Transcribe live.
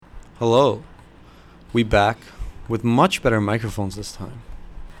Hello. We back with much better microphones this time.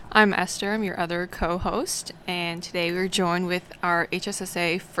 I'm Esther, I'm your other co-host, and today we're joined with our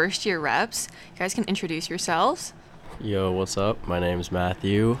HSSA first year reps. You guys can introduce yourselves. Yo, what's up? My name's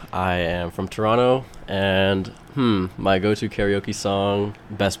Matthew. I am from Toronto, and my go-to karaoke song,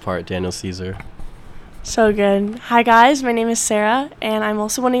 Best Part, Daniel Caesar. So good. Hi guys, my name is Sarah, and I'm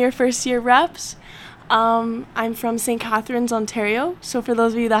also one of your first year reps. I'm from St. Catharines, Ontario. So for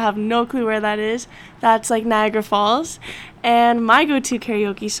those of you that have no clue where that is, that's like Niagara Falls. And my go-to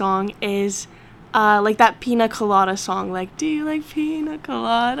karaoke song is like that Pina Colada song. Like, do you like Pina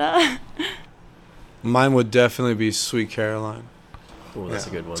Colada? Mine would definitely be Sweet Caroline. Oh, that's a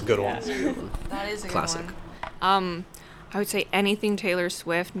good one. It's a good one. That's a good one. That is a Classic. good one. I would say anything Taylor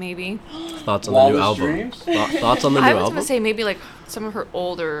Swift, maybe. Thoughts on the new album? Thoughts on the new I was album? gonna say maybe like some of her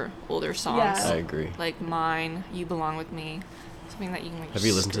older songs. Yeah. I agree. Like Mine, You Belong With Me, something that you can like. Have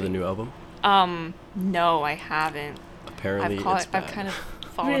you listened to the new album? No, I haven't. Apparently it's bad. I've kind of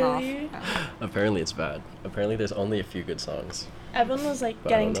fallen Really? off. Apparently it's bad. Apparently there's only a few good songs. Everyone was like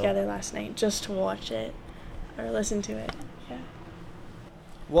But I getting don't know. together last night just to watch it or listen to it. Yeah.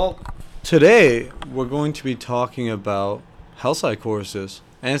 Well, today we're going to be talking about health sci courses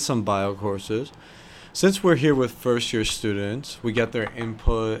and some bio courses. Since we're here with first year students, we get their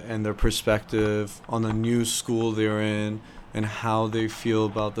input and their perspective on the new school they're in and how they feel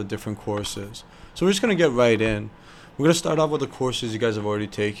about the different courses. So we're just going to get right in. We're going to start off with the courses you guys have already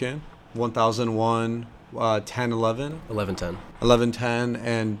taken. 1001, 10, 11, 11:10. 11, 10,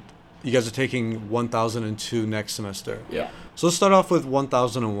 and you guys are taking 1002 next semester. Yeah. So let's start off with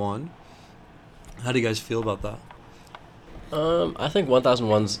 1001. How do you guys feel about that? I think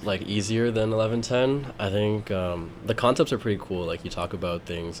 1001's like easier than 1110. I think the concepts are pretty cool. Like you talk about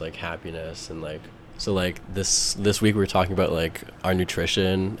things like happiness and like this week we were talking about like our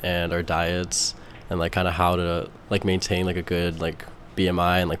nutrition and our diets and like kind of how to like maintain like a good like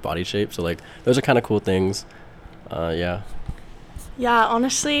BMI and like body shape. So like those are kind of cool things. Yeah. Yeah,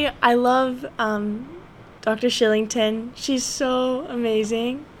 honestly, I love Dr. Shillington. She's so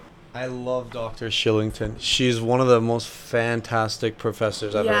amazing. I love Dr. Shillington. She's one of the most fantastic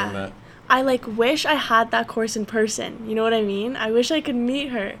professors I've ever met. I like wish I had that course in person. You know what I mean? I wish I could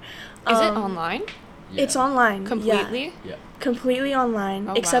meet her. Is it online? It's online. Completely? Yeah. Completely online,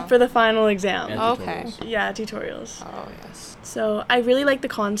 Oh, except wow. for the final exam. And Okay. tutorials. Yeah, tutorials. Oh, yes. So I really like the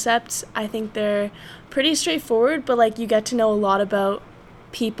concepts. I think they're pretty straightforward, but like you get to know a lot about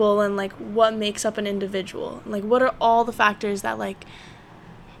people and like what makes up an individual. Like what are all the factors that like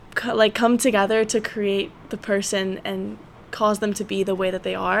come together to create the person and cause them to be the way that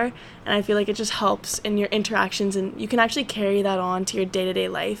they are. And I feel like it just helps in your interactions, and you can actually carry that on to your day-to-day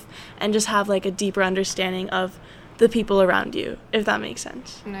life and just have like a deeper understanding of the people around you, if that makes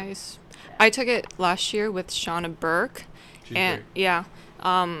sense. Nice. I took it last year with Shauna Burke. She's And great. yeah,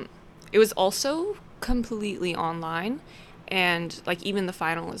 it was also completely online, and like even the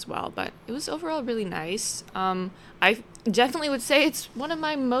final as well. But it was overall really nice. I definitely would say it's one of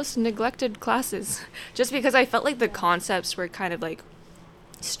my most neglected classes, just because I felt like the concepts were kind of like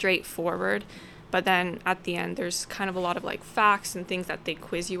straightforward, but then at the end there's kind of a lot of like facts and things that they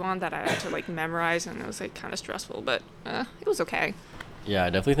quiz you on that I had to like memorize, and it was like kind of stressful. But it was okay. Yeah, I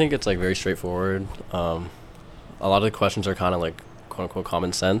definitely think it's like very straightforward. A lot of the questions are kind of like quote unquote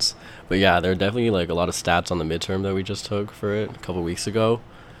common sense, but yeah, there are definitely like a lot of stats on the midterm that we just took for it a couple weeks ago,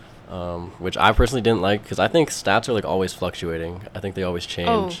 which I personally didn't like because I think stats are like always fluctuating. I think they always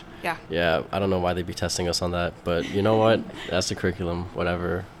change. Oh, yeah. Yeah, I don't know why they'd be testing us on that, but you know what? That's the curriculum,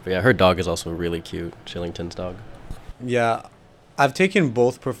 whatever. But yeah, her dog is also really cute, Shillington's dog. Yeah, I've taken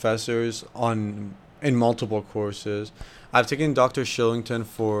both professors in multiple courses. I've taken Dr. Shillington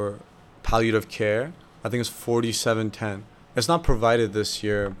for palliative care. I think it's 4710. It's not provided this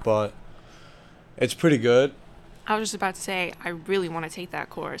year, but it's pretty good. I was just about to say, I really want to take that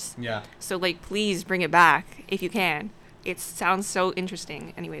course. Yeah. So, like, please bring it back if you can. It sounds so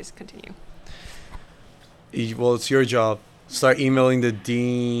interesting. Anyways, continue. Well, it's your job. Start emailing the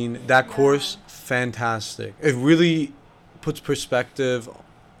dean. That course, fantastic. It really puts perspective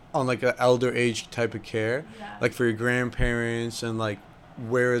on like an elder age type of care, like for your grandparents and like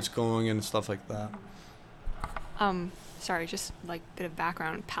where it's going and stuff like that. Sorry, just like bit of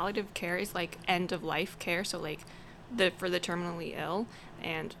background. Palliative care is like end of life care, so like for the terminally ill.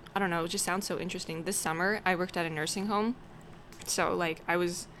 And I don't know, it just sounds so interesting. This summer I worked at a nursing home, so like I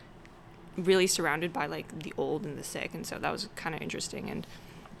was really surrounded by like the old and the sick, and so that was kind of interesting, and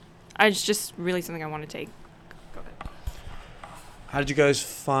it's just really something I want to take. Go ahead. How did you guys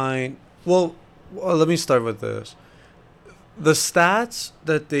find? Well, let me start with this. the stats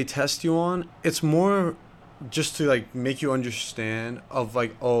that they test you on, it's more just to like make you understand of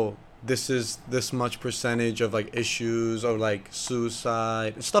like, oh, this is this much percentage of like issues or like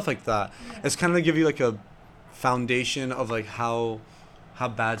suicide and stuff like that. It's kind of give you like a foundation of like how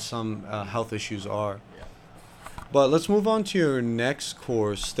bad some health issues are. But let's move on to your next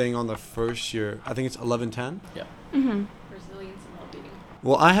course, staying on the first year. I think it's 1110. Yeah. Mm-hmm. Resilience and well-being.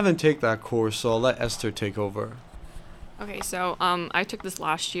 Well, I haven't taken that course, so I'll let Esther take over. Okay, so I took this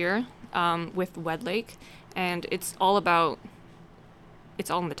last year with Wedlake, and it's all about, it's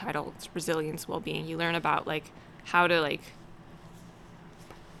all in the title. It's resilience, well-being. You learn about like how to like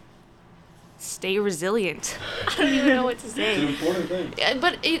stay resilient. I don't even know what to say. It's an important thing. Yeah,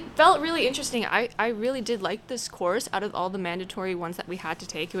 but it felt really interesting. I really did like this course. Out of all the mandatory ones that we had to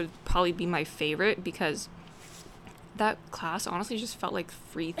take, it would probably be my favorite because that class honestly just felt like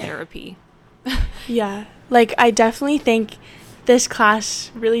free therapy. Yeah, like I definitely think this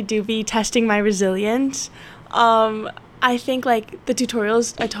class really do be testing my resilience. I think like the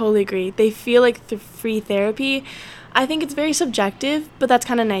tutorials, I totally agree. They feel like the free therapy. I think it's very subjective, but that's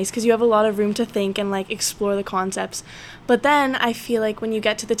kind of nice because you have a lot of room to think and like explore the concepts. But then I feel like when you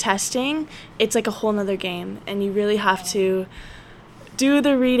get to the testing, it's like a whole nother game, and you really have to do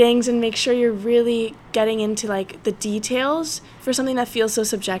the readings and make sure you're really getting into like the details. For something that feels so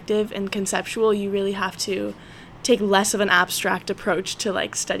subjective and conceptual, you really have to take less of an abstract approach to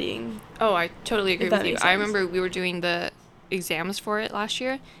like studying. Oh, I totally agree If that with you. makes I sense. remember we were doing the exams for it last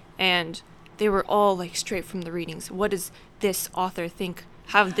year, and they were all like straight from the readings. What does this author think?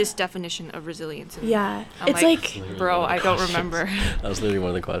 Have this definition of resilience? And Yeah, I'm it's like, like bro, I don't remember. That was literally one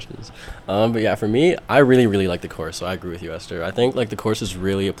of the questions. But yeah, for me, I really, really like the course. So I agree with you, Esther. I think like the course is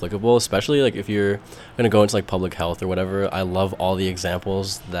really applicable, especially like if you're gonna go into like public health or whatever. I love all the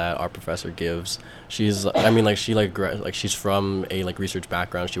examples that our professor gives. She's, I mean, like she like she's from a like research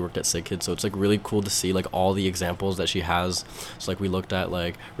background. She worked at SickKids, so it's like really cool to see like all the examples that she has. So like we looked at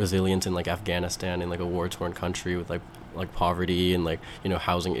like resilience in like Afghanistan, in like a war-torn country with like poverty and like, you know,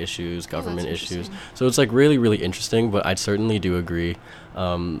 housing issues, government issues. So it's like really, really interesting. But I certainly do agree.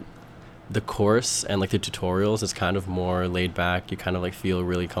 The course and like the tutorials is kind of more laid back. You kind of like feel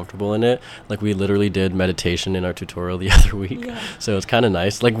really comfortable in it. Like we literally did meditation in our tutorial the other week. Yeah. So it's kind of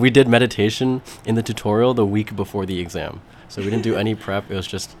nice. Like we did meditation in the tutorial the week before the exam. So we didn't do any prep. It was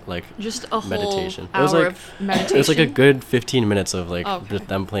just like Just a meditation. whole It was hour like of meditation. it was like a good 15 minutes of like Okay. just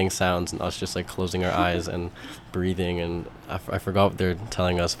them playing sounds and us just like closing our eyes and breathing. And I forgot what they're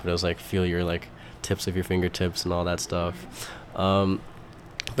telling us, but it was like feel your like tips of your fingertips and all that stuff.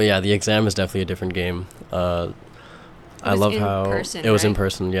 But yeah, the exam is definitely a different game. I was love in how person, it was in right?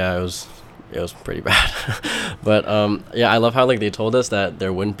 person. Yeah, it was pretty bad. But yeah, I love how like they told us that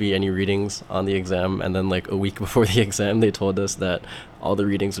there wouldn't be any readings on the exam, and then like a week before the exam they told us that all the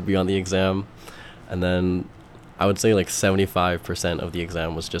readings would be on the exam. And then I would say like 75% of the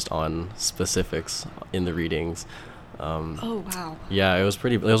exam was just on specifics in the readings. Oh, wow. Yeah, it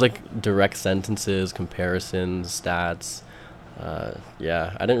was like direct sentences, comparisons, stats.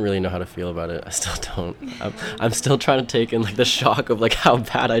 Yeah, I didn't really know how to feel about it. I still don't. I'm still trying to take in like the shock of like how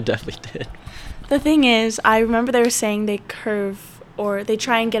bad I definitely did. the thing is, I remember they were saying they curve or they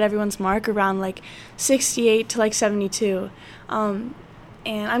try and get everyone's mark around like 68 to like 72.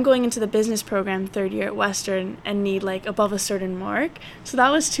 And I'm going into the business program third year at Western and need like above a certain mark. So that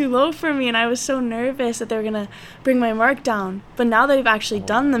was too low for me, and I was so nervous that they were going to bring my mark down. But now that I've actually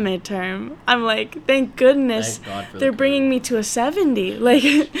done the midterm, I'm like, thank goodness Thank God for the they're curve. bringing me to a 70. Like,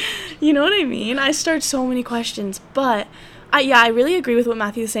 you know what I mean? I start so many questions, but I really agree with what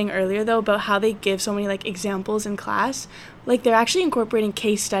Matthew was saying earlier though about how they give so many like examples in class. Like they're actually incorporating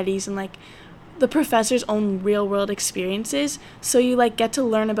case studies and like the professor's own real world experiences, so you like get to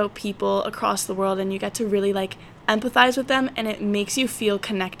learn about people across the world and you get to really like empathize with them, and it makes you feel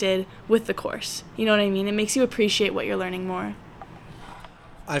connected with the course. You know what I mean? It makes you appreciate what you're learning more.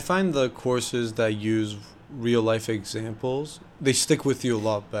 I find the courses that use real life examples, they stick with you a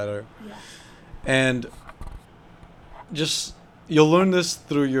lot better. Yeah. And just you'll learn this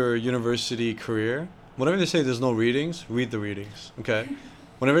through your university career. Whenever they say there's no readings, read the readings, okay?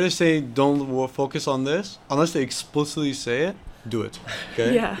 Whenever they say don't focus on this, unless they explicitly say it, do it,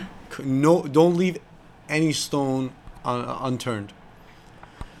 okay? Yeah. No, don't leave any stone unturned.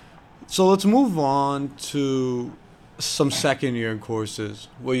 So let's move on to some second year courses,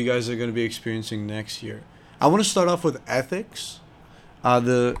 what you guys are going to be experiencing next year. I want to start off with ethics.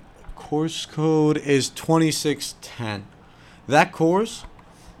 The course code is 2610. That course,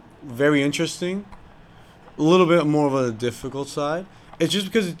 very interesting. A little bit more of a difficult side. It's just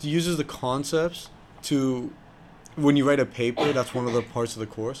because it uses the concepts to when you write a paper, that's one of the parts of the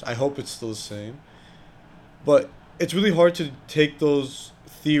course. I hope it's still the same. But it's really hard to take those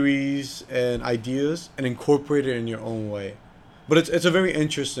theories and ideas and incorporate it in your own way. But it's a very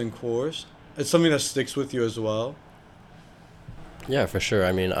interesting course. It's something that sticks with you as well. Yeah, for sure.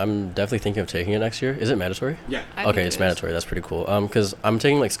 I mean, I'm definitely thinking of taking it next year. Is it mandatory? Yeah. I think Okay, it it's is. mandatory. That's pretty cool. Because I'm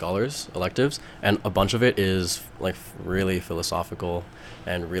taking like scholars electives, and a bunch of it is like really philosophical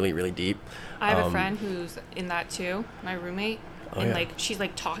and really, really deep. I have a Um, friend who's in that too, my roommate, Oh, and yeah. like she's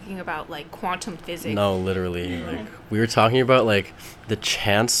like talking about like quantum physics. No, literally. Like we were talking about like the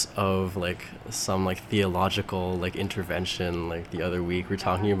chance of like some like theological like intervention like the other week. We're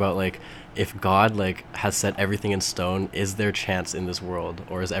talking about like if God like has set everything in stone, is there chance in this world,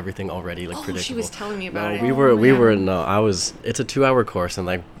 or is everything already like Oh, predictable? she was telling me about No, it. we were no. I was. It's a 2-hour course, and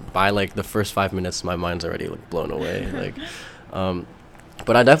like by like the first 5 minutes, my mind's already like blown away. Like,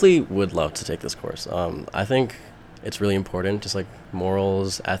 but I definitely would love to take this course. I think it's really important, just like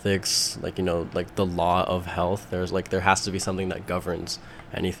morals, ethics, like like the law of health. There has to be something that governs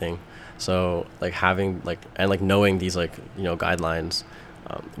anything. So like having like and like knowing these like guidelines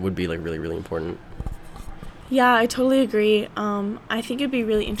would be like really really important. Yeah, I totally agree. I think it'd be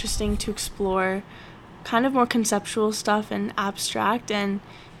really interesting to explore kind of more conceptual stuff and abstract and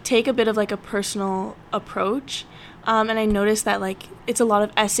take a bit of like a personal approach. And I noticed that like it's a lot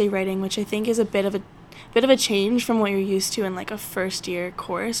of essay writing, which I think is a bit of a change from what you're used to in like a first year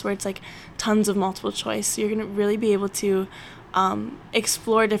course where it's like tons of multiple choice. So you're going to really be able to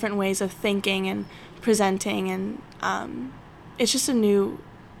explore different ways of thinking and presenting, and it just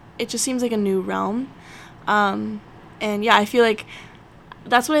seems like a new realm. And yeah, I feel like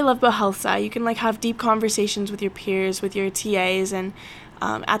that's what I love about health sci. You can like have deep conversations with your peers, with your TAs, and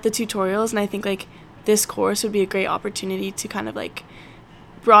at the tutorials. And I think like this course would be a great opportunity to kind of like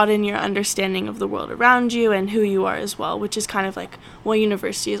broaden your understanding of the world around you and who you are as well, which is kind of like what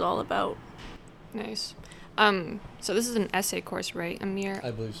university is all about. Nice. So this is an essay course, right, Amir?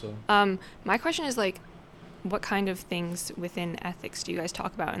 I believe so. My question is like, what kind of things within ethics do you guys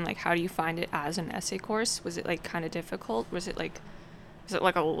talk about, and like how do you find it as an essay course? Was it like kind of difficult? Is it like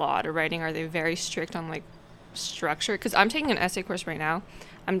a lot of writing? Are they very strict on like structure? Because I'm taking an essay course right now.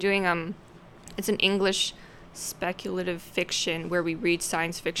 I'm doing it's an English speculative fiction where we read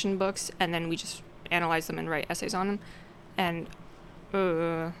science fiction books and then we just analyze them and write essays on them. And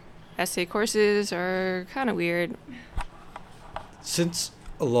essay courses are kind of weird. Since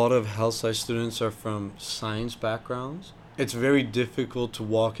a lot of health science students are from science backgrounds, it's very difficult to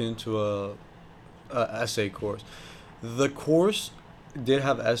walk into a essay course. The course did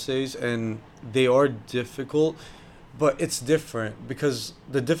have essays and they are difficult, but it's different because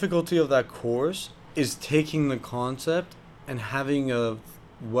the difficulty of that course is taking the concept and having a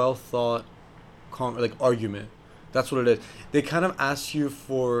well thought argument. That's what it is. They kind of ask you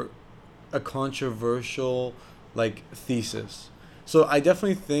for a controversial like thesis. So I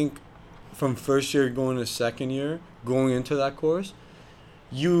definitely think from first year going to second year, going into that course,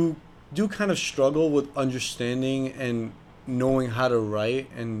 you do kind of struggle with understanding and knowing how to write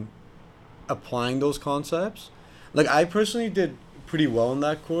and applying those concepts. Like I personally did pretty well in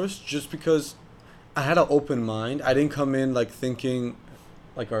that course just because I had an open mind. I didn't come in like thinking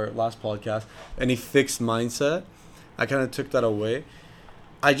like our last podcast, any fixed mindset. I kind of took that away.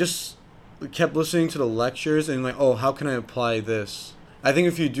 I just kept listening to the lectures and like, oh, how can I apply this? I think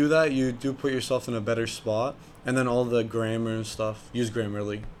if you do that, you do put yourself in a better spot. And then all the grammar and stuff, use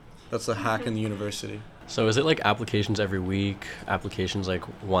Grammarly. That's the hack in the university. So is it like applications every week, applications like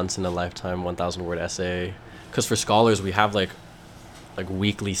once in a lifetime 1,000 word essay? Because for scholars we have like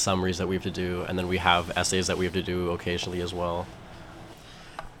weekly summaries that we have to do, and then we have essays that we have to do occasionally as well.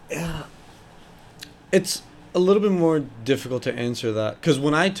 Yeah, it's a little bit more difficult to answer that because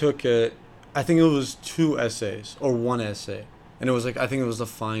when I took it, I think it was 2 essays or 1 essay, and it was like I think it was the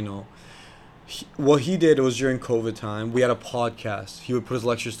final. What he did, it was during COVID time. We had a podcast. He would put his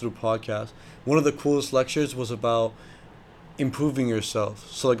lectures through podcast. One of the coolest lectures was about improving yourself.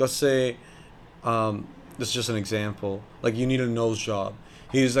 So like let's say, this is just an example. Like you need a nose job.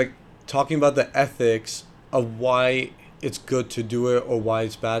 He's like talking about the ethics of why it's good to do it or why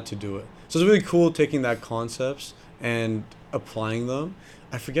it's bad to do it. So it's really cool taking that concepts and applying them.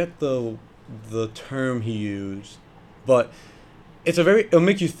 I forget the term he used, but it'll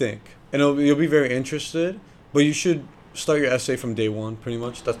make you think and you'll be very interested. But you should start your essay from day one, pretty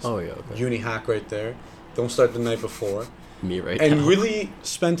much. That's Okay. uni hack right there. Don't start the night before. Me right And now. really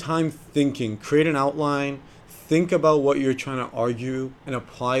spend time thinking. Create an outline. Think about what you're trying to argue and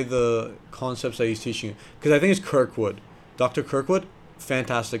apply the concepts that he's teaching you. Because I think it's Kirkwood. Dr. Kirkwood,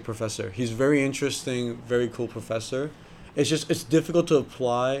 fantastic professor. He's very interesting, very cool professor. It's difficult to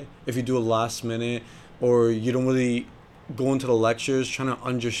apply if you do a last minute or you don't really go into the lectures trying to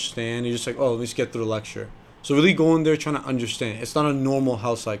understand. You're just like, oh, let's get through the lecture. So really go in there trying to understand. It's not a normal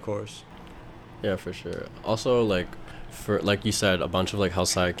health sci course. Yeah, for sure. Also, like, for like you said, a bunch of like health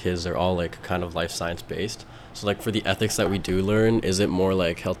sci kids are all like kind of life science based. So like for the ethics that we do learn, is it more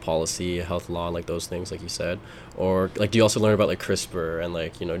like health policy, health law, like those things, like you said, or like do you also learn about like CRISPR and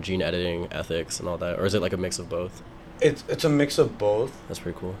like gene editing ethics and all that, or is it like a mix of both? It's a mix of both. That's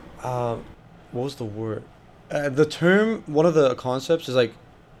pretty cool. What was the word? The term, one of the concepts is like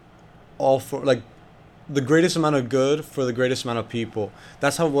all for like the greatest amount of good for the greatest amount of people.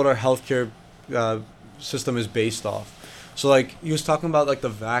 That's how what our healthcare system is based off. So like he was talking about like the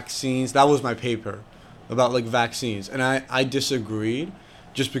vaccines. That was my paper about like vaccines, and I disagreed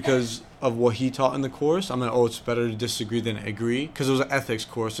just because of what he taught in the course. I'm like, oh, it's better to disagree than agree, because it was an ethics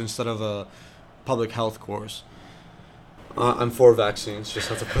course instead of a public health course. I'm for vaccines. Just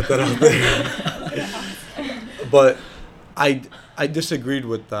have to put that out there. But I disagreed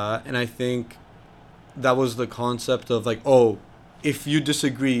with that, and I think that was the concept of like, oh, if you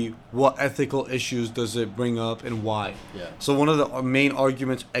disagree, what ethical issues does it bring up and why? Yeah. So one of the main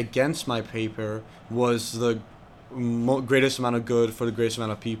arguments against my paper was the greatest amount of good for the greatest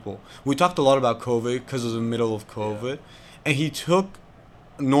amount of people. We talked a lot about COVID because it was the middle of COVID, and he took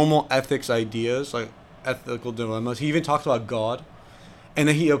normal ethics ideas, like ethical dilemmas. He even talked about God, and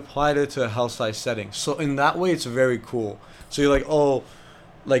then he applied it to a health science setting. So in that way, it's very cool. So you're like, oh,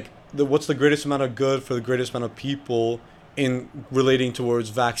 like what's the greatest amount of good for the greatest amount of people in relating towards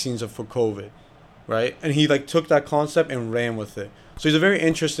vaccines for COVID, right? And he like took that concept and ran with it. So he's a very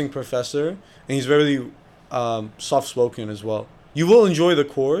interesting professor, and he's very soft-spoken as well. You will enjoy the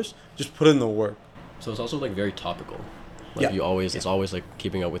course, just put in the work. So it's also like very topical. Like it's always like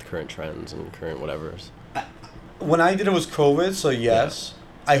keeping up with current trends and current whatevers. When I did it was COVID, so yes.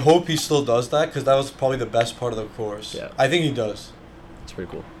 Yeah. I hope he still does that, because that was probably the best part of the course. Yeah. I think he does. It's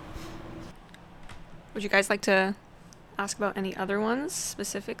pretty cool. Would you guys like to ask about any other ones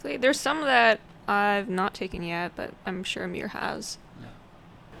specifically? There's some that I've not taken yet, but I'm sure Amir has.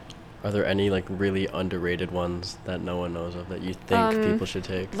 Are there any like really underrated ones that no one knows of that you think people should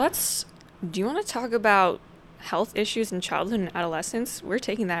take? Do you want to talk about health issues in childhood and adolescence? We're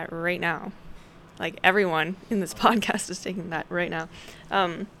taking that right now. Like everyone in this podcast is taking that right now.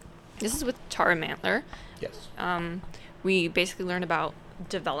 This is with Tara Mantler. Yes. We basically learn about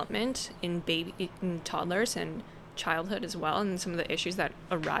development in toddlers and childhood as well, and some of the issues that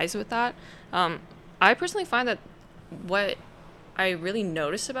arise with that. I personally find that what I really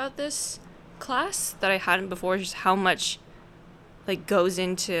notice about this class that I hadn't before is just how much like goes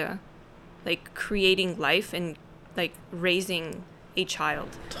into like creating life and like raising a child.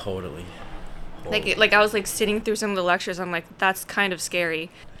 Totally. Like I was like sitting through some of the lectures, I'm like, that's kind of scary.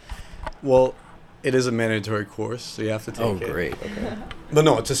 Well, it is a mandatory course, so you have to take it. Oh, great. Okay. But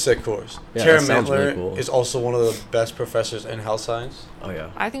no, it's a sick course. Yeah, Tara that sounds Mantler really cool. is also one of the best professors in health science. Oh,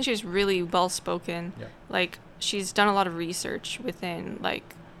 yeah. I think she's really well spoken. Yeah. Like she's done a lot of research within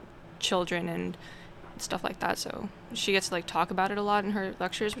like children and stuff like that, so she gets to like talk about it a lot in her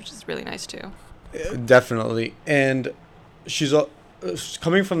lectures, which is really nice too. Definitely. And she's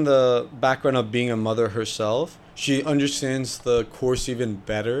coming from the background of being a mother herself. She understands the course even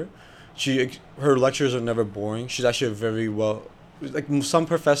better. Her lectures are never boring. She's actually like some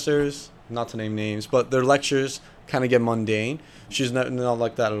professors, not to name names, but their lectures kind of get mundane. She's not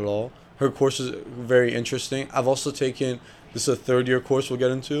like that at all. Her course is very interesting. I've also taken, this is a third-year course we'll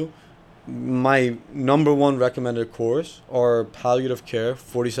get into. My number one recommended course are Palliative Care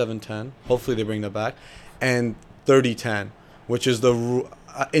 4710. Hopefully they bring that back. And 3010, which is the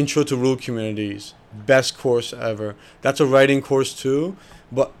Intro to Rural Communities. Best course ever. That's a writing course too.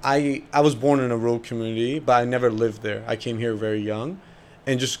 But I was born in a rural community, but I never lived there. I came here very young.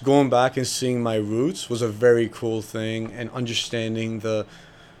 And just going back and seeing my roots was a very cool thing. And understanding the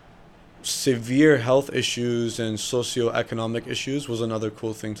severe health issues and socioeconomic issues was another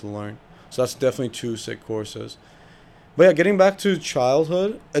cool thing to learn. So that's definitely two sick courses. But yeah, getting back to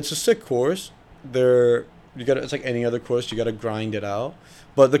childhood, it's a sick course. It's like any other course, you gotta grind it out.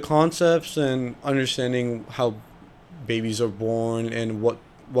 But the concepts and understanding how babies are born and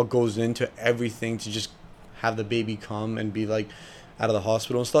what goes into everything to just have the baby come and be like out of the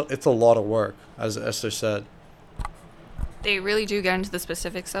hospital and stuff, it's a lot of work, as Esther said. They really do get into the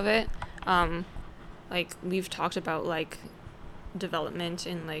specifics of it. Like we've talked about like development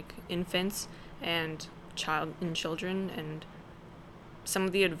in like infants and children, and some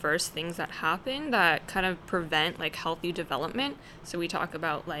of the adverse things that happen that kind of prevent like healthy development. So we talk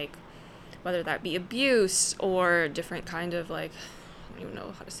about like whether that be abuse or different kind of like, I don't even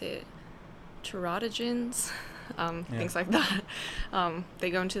know how to say it, teratogens, things like that. They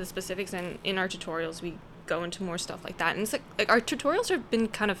go into the specifics, and in our tutorials we go into more stuff like that. And it's like our tutorials have been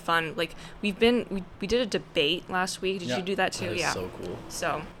kind of fun. Like we did a debate last week. Did you do that too? That is Yeah. so cool.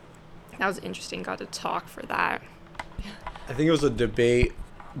 So that was interesting. Got to talk for that. I think it was a debate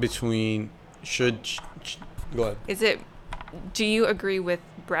between go ahead. Do you agree with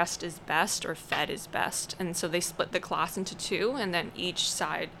breast is best or fed is best? And so they split the class into two, and then each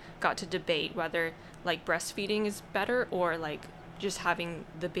side got to debate whether like breastfeeding is better or like just having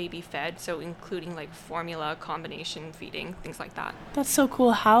the baby fed, so including like formula, combination feeding, things like that. That's so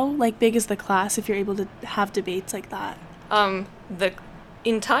cool. How like big is the class if you're able to have debates like that? The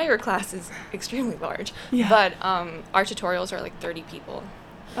entire class is extremely large, Yeah. but our tutorials are like 30 people.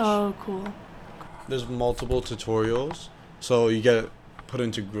 Oh, cool. There's multiple tutorials, so you get put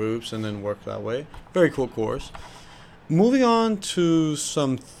into groups and then work that way. Very cool course. Moving on to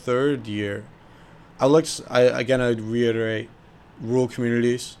some third year, I'd reiterate, rural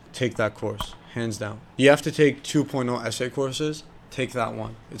communities, take that course, hands down. You have to take 2.0 essay courses, take that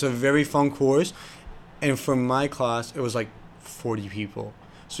one. It's a very fun course, and for my class, it was like 40 people.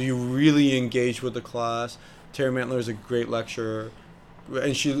 So you really engage with the class. Terry Mantler is a great lecturer,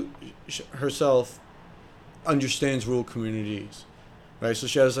 and she herself understands rural communities, right? So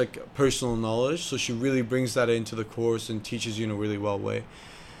she has like personal knowledge, so she really brings that into the course and teaches you in a really well way.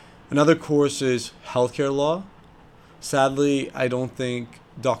 Another course is healthcare law. Sadly, I don't think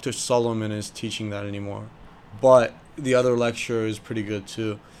Dr. Solomon is teaching that anymore, but the other lecturer is pretty good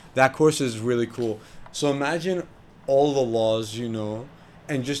too. That course is really cool. So imagine all the laws you know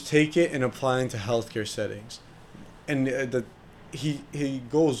and just take it and apply it into healthcare settings. And he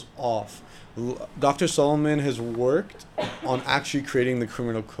goes off. Dr. Solomon has worked on actually creating the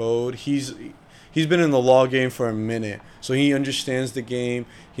criminal code. He's been in the law game for a minute, so he understands the game.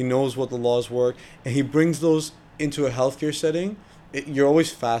 He knows what the laws work, and he brings those into a healthcare setting. You're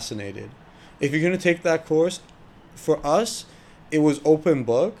always fascinated. If you're gonna take that course, for us, it was open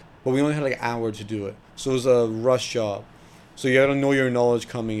book, but we only had like an hour to do it, so it was a rush job. So you gotta know your knowledge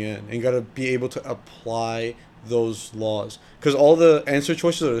coming in, and you gotta be able to apply those laws, because all the answer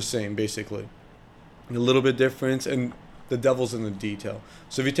choices are the same basically, a little bit different, and the devil's in the detail.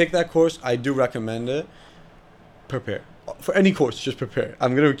 So if you take that course, I do recommend it. Prepare for any course, just prepare.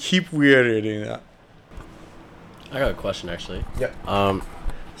 I'm gonna keep reiterating that. I got a question actually. Yeah.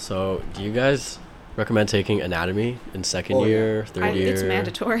 So do you guys recommend taking anatomy in second year, third year? It's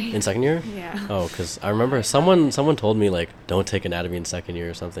mandatory. In second year? Yeah. Oh, because I remember someone told me like don't take anatomy in second year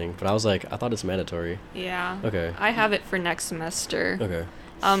or something, but I was like, I thought it's mandatory. Yeah. Okay. I have it for next semester. Okay.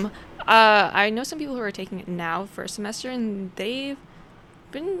 I know some people who are taking it now first semester, and they've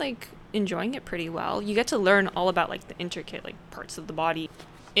been like enjoying it pretty well. You get to learn all about like the intricate like parts of the body.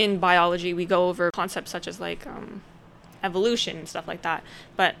 In biology, we go over concepts such as like evolution and stuff like that,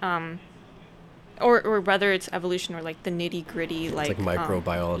 but or whether it's evolution or like the nitty gritty like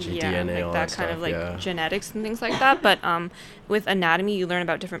microbiology, DNA, like all that that kind stuff, of like yeah. genetics and things like that. But with anatomy, you learn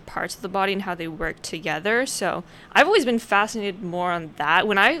about different parts of the body and how they work together. So I've always been fascinated more on that.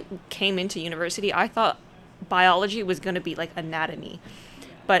 When I came into university, I thought biology was going to be like anatomy,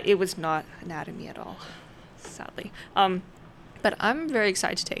 but it was not anatomy at all, sadly. But I'm very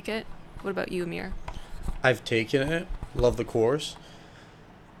excited to take it. What about you, Amir? I've taken it, love the course.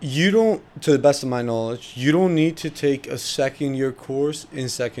 You don't, to the best of my knowledge, you don't need to take a second year course in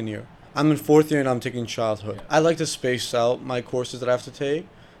second year. I'm in fourth year and I'm taking childhood. I like to space out my courses that I have to take,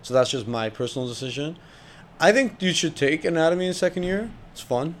 so that's just my personal decision. I think you should take anatomy in second year. It's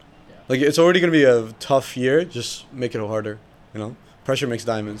fun. Like, it's already going to be a tough year, just make it harder, you know? Pressure makes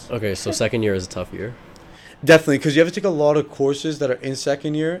diamonds. Okay, so second year is a tough year. Definitely, because you have to take a lot of courses that are in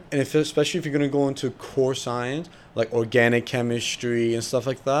second year, and especially if you're going to go into core science, like organic chemistry and stuff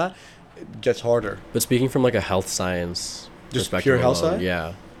like that, it gets harder. But speaking from like a health science Just perspective pure health alone, science?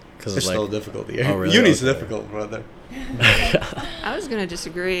 yeah. Because It's like, still difficult here. Oh, really? Uni's Okay. difficult, brother. I was going to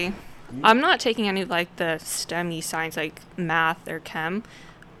disagree. I'm not taking any of like the STEM-y science like math or chem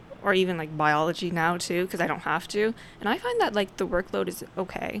or even like biology now too, because I don't have to. And I find that like the workload is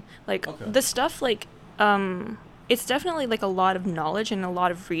okay. Like the stuff like it's definitely like a lot of knowledge and a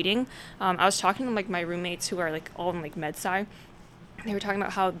lot of reading. I was talking to like my roommates who are like all in like med sci. They were talking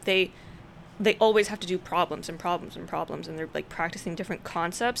about how they always have to do problems and problems and problems, and they're like practicing different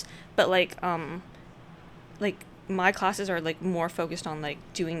concepts. But like my classes are like more focused on like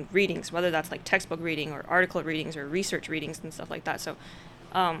doing readings, whether that's like textbook reading or article readings or research readings and stuff like that. So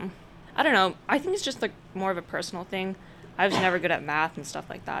I don't know, I think it's just like more of a personal thing. I was never good at math and stuff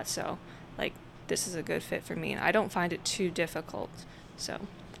like that, so like this is a good fit for me, and I don't find it too difficult, so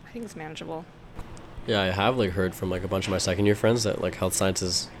I think it's manageable. Yeah, I have like heard from like a bunch of my second year friends that like health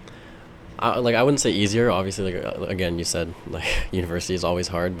sciences, I wouldn't say easier. Obviously, like again, you said like university is always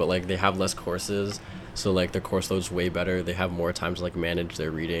hard, but like they have less courses, so like their course load's way better. They have more time to like manage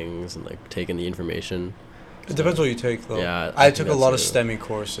their readings and like take in the information. It depends what you take, though. Yeah, I took a lot of too. STEMmy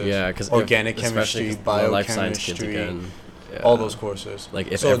courses. Yeah, because organic chemistry, life science kids biochemistry, again, all those courses.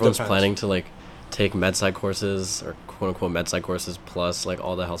 Like if So it everyone's depends. planning to like take med sci courses or quote unquote med sci courses plus like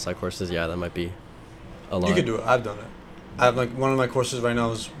all the health sci courses, yeah, that might be a lot. You could do it. I've done it. I have like one of my courses right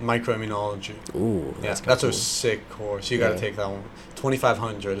now is microimmunology. Ooh, Yeah, kinda that's cool. a sick course. You gotta Yeah. take that one.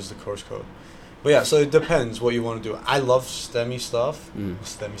 2,500 is the course code. But yeah, so it depends what you want to do. I love STEMmy stuff.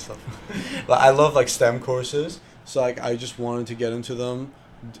 STEMmy stuff. But I love like STEM courses. So like I just wanted to get into them.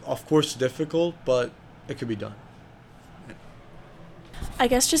 Of course, difficult, but it could be done. I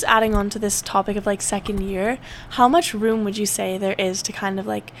guess just adding on to this topic of like second year, how much room would you say there is to kind of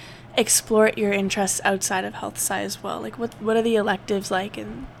like explore your interests outside of health sci as well? Like what are the electives like,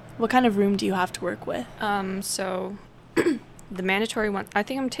 and what kind of room do you have to work with? So the mandatory one, I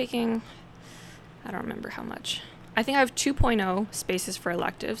think I'm taking, I don't remember how much. I think I have 2.0 spaces for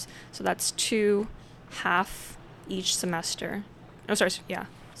electives, so that's 2 half each semester. Oh, sorry, yeah,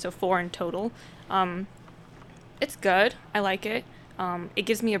 so 4 in total. It's good. I like it. It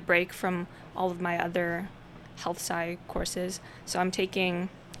gives me a break from all of my other health sci courses. So I'm taking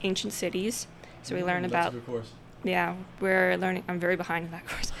ancient cities. So we learn about, That's a good course. yeah, we're learning, I'm very behind in that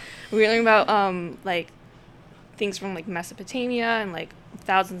course. We're learning about like things from like Mesopotamia and like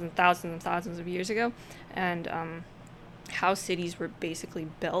thousands and thousands and thousands of years ago, and how cities were basically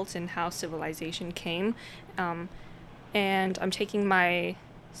built and how civilization came. And I'm taking my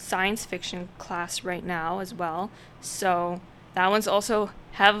science fiction class right now as well. So that one's also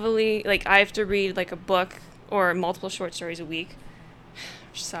heavily, like, I have to read like a book or multiple short stories a week,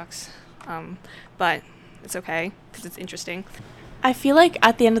 which sucks. But it's okay because it's interesting. I feel like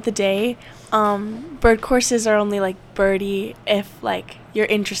at the end of the day, bird courses are only like birdie if like you're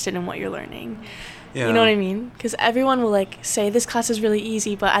interested in what you're learning. Yeah. You know what I mean? Because everyone will like say this class is really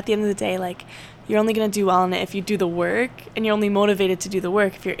easy, but at the end of the day, like you're only gonna do well in it if you do the work, and you're only motivated to do the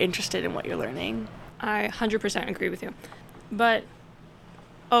work if you're interested in what you're learning. I 100% agree with you. But,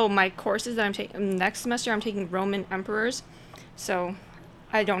 my courses that I'm taking next semester, I'm taking Roman emperors. So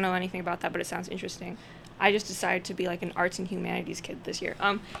I don't know anything about that, but it sounds interesting. I just decided to be like an arts and humanities kid this year.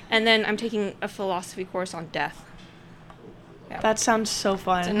 And then I'm taking a philosophy course on death. Yeah. That sounds so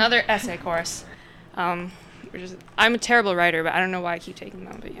fun. It's another essay course. I'm a terrible writer, but I don't know why I keep taking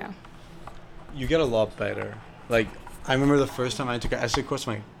them, but yeah. You get a lot better. Like, I remember the first time I took an essay course,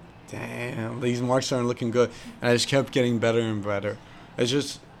 I'm like, damn, these marks aren't looking good. And I just kept getting better and better. It's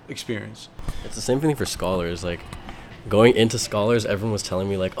just experience. It's the same thing for scholars. Like, going into scholars, everyone was telling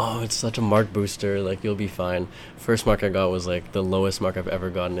me, like, oh, it's such a mark booster. Like, you'll be fine. First mark I got was, like, the lowest mark I've ever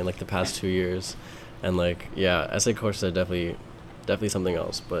gotten in, like, the past 2 years. And, like, yeah, essay courses are definitely something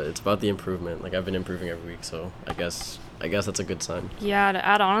else. But it's about the improvement. Like, I've been improving every week, so I guess that's a good sign. Yeah, to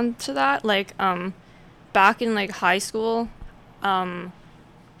add on to that, like, back in, like, high school, I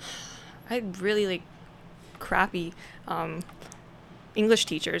had really, like, crappy English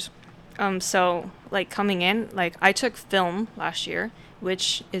teachers. So, like, coming in, like, I took film last year,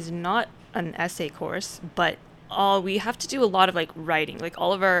 which is not an essay course, but we have to do a lot of, like, writing. Like,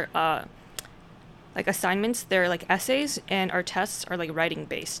 all of our, like, assignments, they're, like, essays, and our tests are, like,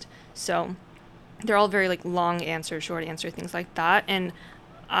 writing-based. So they're all very, like, long answer, short answer, things like that. And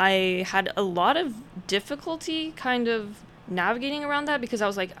I had a lot of difficulty kind of navigating around that because I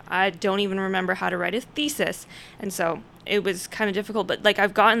was like, I don't even remember how to write a thesis. And so it was kind of difficult, but like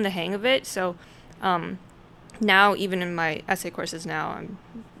I've gotten the hang of it. So now even in my essay courses now, I'm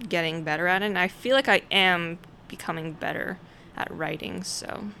getting better at it. And I feel like I am becoming better at writing.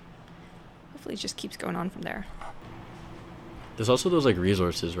 So hopefully it just keeps going on from there. There's also those, like,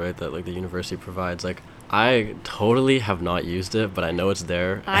 resources, right, that, like, the university provides. Like, I totally have not used it, but I know it's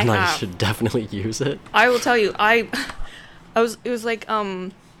there, I and I have. should definitely use it. I will tell you, it was like,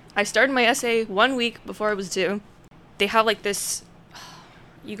 I started my essay 1 week before it was due. They have like this,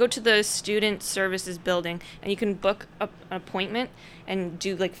 you go to the student services building and you can book an appointment and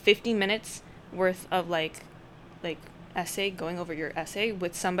do like 50 minutes worth of like essay, going over your essay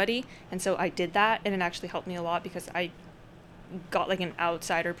with somebody. And so I did that, and it actually helped me a lot because I got like an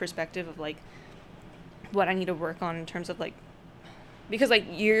outsider perspective of like what I need to work on in terms of like, because like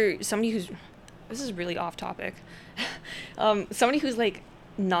you're somebody who's, this is really off topic, somebody who's like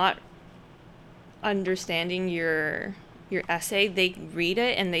not understanding your essay, they read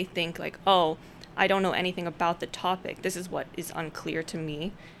it and they think like, oh, I don't know anything about the topic, this is what is unclear to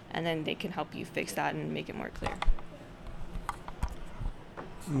me, and then they can help you fix that and make it more clear.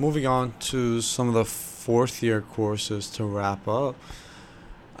 Moving on to some of the fourth year courses to wrap up,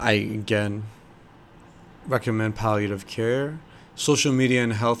 I again recommend palliative care. Social media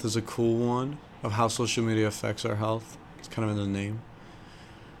and health is a cool one, of how social media affects our health. It's kind of in the name.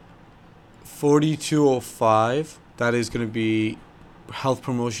 4205, that is going to be health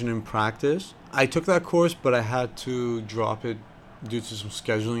promotion in practice. I took that course, but I had to drop it due to some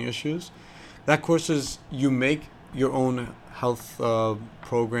scheduling issues. That course is, you make your own health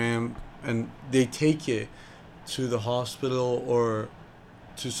program, and they take it to the hospital or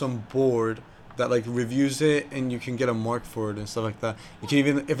to some board that like reviews it, and you can get a mark for it and stuff like that. You can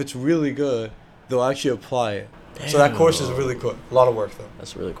even, if it's really good, they'll actually apply it. Damn. So that course is really cool. A lot of work though.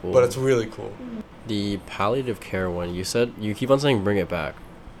 That's really cool. But it's really cool. The palliative care one, you said, you keep on saying bring it back,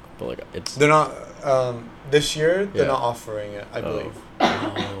 but like it's... They're not, this year, they're not offering it, I believe.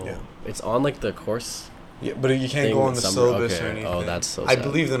 Oh. Yeah. It's on like the course? Yeah, but you can't go on the syllabus or anything. Oh, that's so I sad.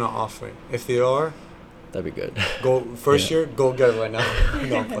 believe they're not offering. If they are, that'd be good. Go first year, go get it right now.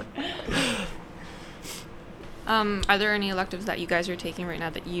 No. Are there any electives that you guys are taking right now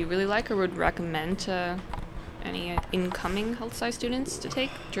that you really like or would recommend to any incoming health sci students to take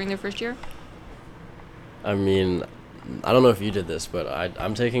during their first year? I mean, I don't know if you did this, but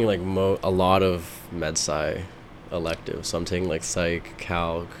I'm taking like a lot of med sci electives. So I'm taking like psych,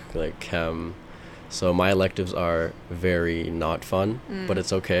 calc, like chem. So my electives are very not fun, but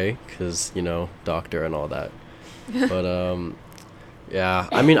it's okay because, you know, doctor and all that. But yeah,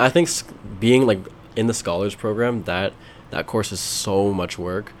 I mean, I think being like in the scholars program, that course is so much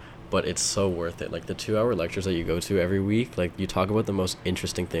work, but it's so worth it. Like the 2-hour lectures that you go to every week, like you talk about the most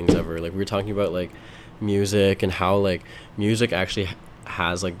interesting things ever. Like we were talking about like music and how like music actually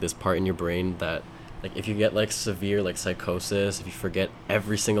has like this part in your brain that like if you get like severe like psychosis, if you forget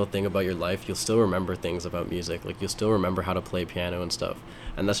every single thing about your life, you'll still remember things about music. Like you'll still remember how to play piano and stuff.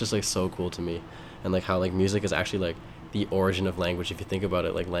 And that's just like so cool to me. And like how like music is actually like the origin of language. If you think about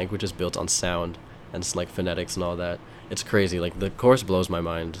it, like language is built on sound and it's like phonetics and all that. It's crazy. Like the course blows my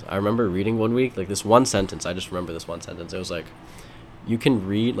mind. I remember reading one week, like this one sentence. I just remember this one sentence. It was like, you can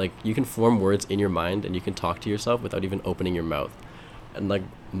read, like you can form words in your mind and you can talk to yourself without even opening your mouth. And like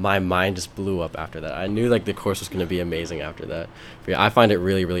my mind just blew up after that. I knew like the course was going to be amazing after that. But yeah, I find it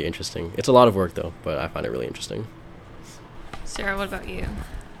really, really interesting. It's a lot of work though, but I find it really interesting. Sarah, what about you?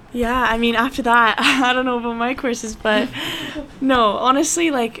 Yeah, I mean, after that, I don't know about my courses, but no, honestly,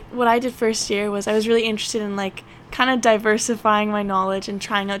 like what I did first year was I was really interested in like kind of diversifying my knowledge and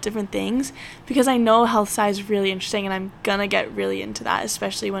trying out different things because I know health sci is really interesting and I'm gonna get really into that,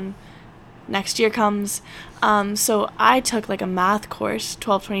 especially when next year comes. So I took like a math course,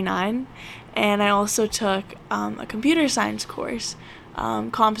 1229, and I also took a computer science course,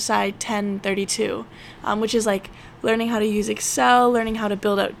 Comp Sci 1032, which is like learning how to use Excel, learning how to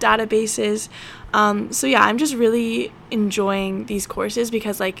build out databases. So yeah, I'm just really enjoying these courses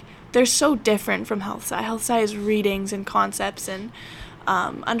because like they're so different from health sci. Health sci is readings and concepts and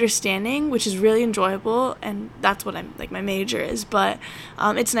understanding, which is really enjoyable, and that's what I'm like my major is. But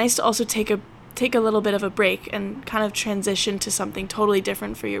it's nice to also take a little bit of a break and kind of transition to something totally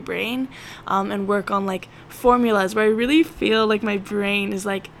different for your brain, and work on like formulas where I really feel like my brain is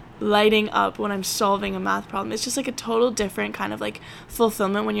like lighting up when I'm solving a math problem. It's just like a total different kind of like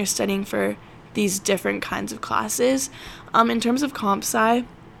fulfillment when you're studying for these different kinds of classes. In terms of comp sci,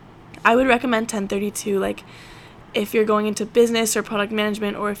 I would recommend 1032, like if you're going into business or product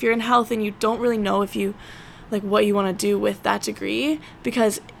management, or if you're in health and you don't really know if you like what you want to do with that degree,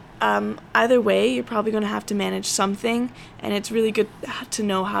 because either way you're probably going to have to manage something, and it's really good to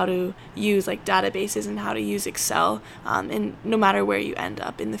know how to use like databases and how to use Excel, and no matter where you end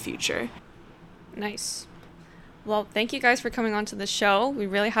up in the future. Nice. Well, thank you guys for coming on to the show. We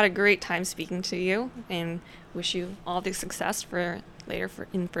really had a great time speaking to you and wish you all the success for later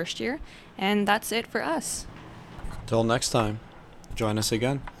in first year. And that's it for us. Till next time, join us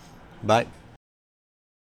again. Bye.